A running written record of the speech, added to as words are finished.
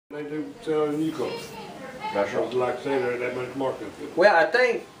They do sell new cars. That's right. Like I say, there's that much market. Well, I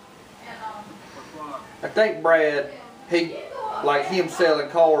think Brad, he like him selling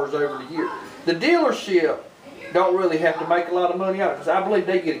cars over the year. The dealership don't really have to make a lot of money out of it, because I believe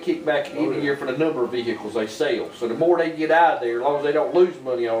they get a kickback at the end of the year for the number of vehicles they sell. So the more they get out of there, as long as they don't lose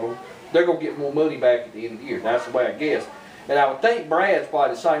money on them, they're gonna get more money back at the end of the year. That's the way I guess. And I would think Brad's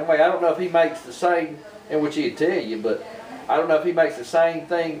probably the same way. I don't know if he makes the same, in which he'd tell you, but I don't know if he makes the same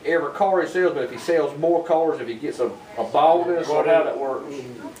thing every car he sells, but if he sells more cars, if he gets a bonus, or how that works.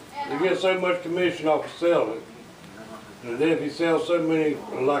 They get so much commission off of selling it. And then if he sells so many,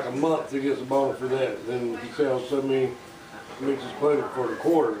 like a month, he gets a bonus for that. Then if he sells so many mixes plated for the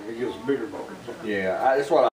quarter, he gets a bigger bonus. Yeah, that's what